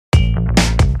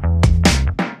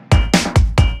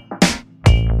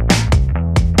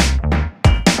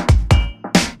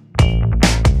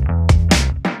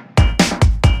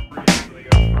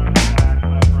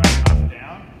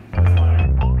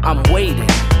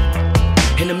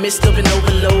midst of an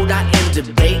overload, I am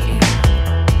debating.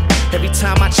 Every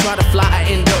time I try to fly, I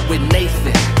end up with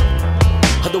Nathan.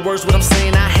 Other words, what I'm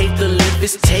saying, I hate the live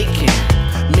is taken,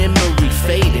 memory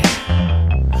fading.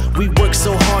 We work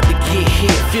so hard to get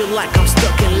here, feel like I'm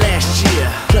stuck in last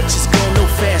year. Clutch is gone, no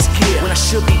fast gear, when I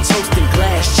should be toasting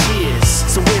glass cheers.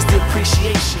 So where's the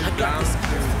appreciation? I got this.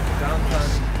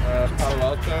 Downtown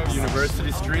Palo Alto,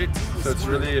 University Street, so it's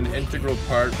really an integral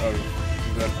part of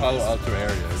the Palo Alto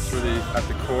area. It's really at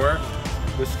the core.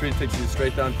 This street takes you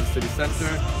straight down to the city center.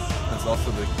 It's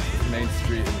also the main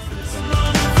street in the city center.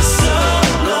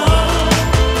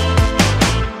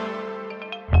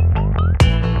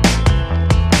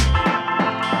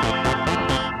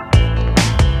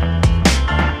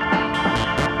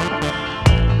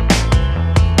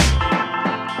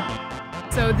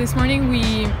 So this morning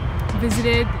we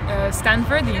visited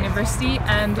Stanford, the university,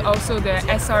 and also the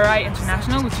SRI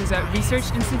International, which is a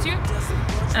research institute.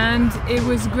 And it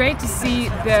was great to see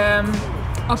the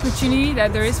opportunity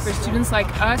that there is for students like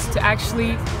us to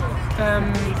actually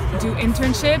do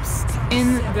internships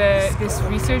in this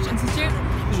research institute.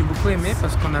 J'ai beaucoup aimé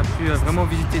parce qu'on a pu vraiment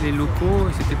visiter les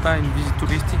locaux. C'était pas une visite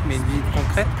touristique mais une visite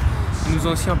concrète. Ils nous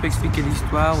ont aussi un peu expliqué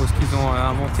l'histoire, ce qu'ils ont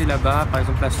inventé là-bas, par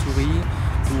exemple la souris,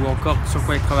 ou encore sur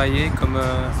quoi ils travaillaient, comme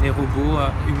les robots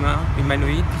humains,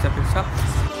 humanoïdes, ils appellent ça.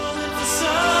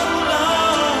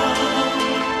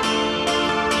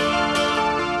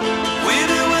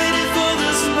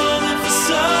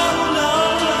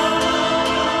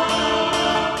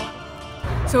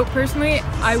 So personally,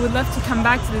 I would love to come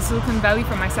back to the Silicon Valley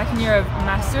for my second year of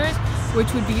master's,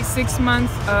 which would be 6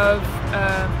 months of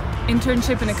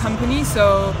internship in a company,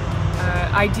 so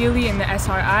ideally in the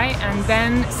SRI, and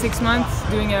then 6 months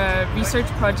doing a research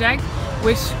project,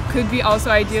 which could be also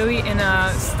ideally in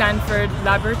a Stanford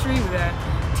laboratory with a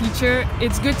teacher.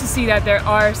 It's good to see that there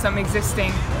are some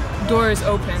existing doors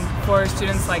open for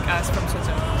students like us from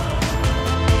Switzerland.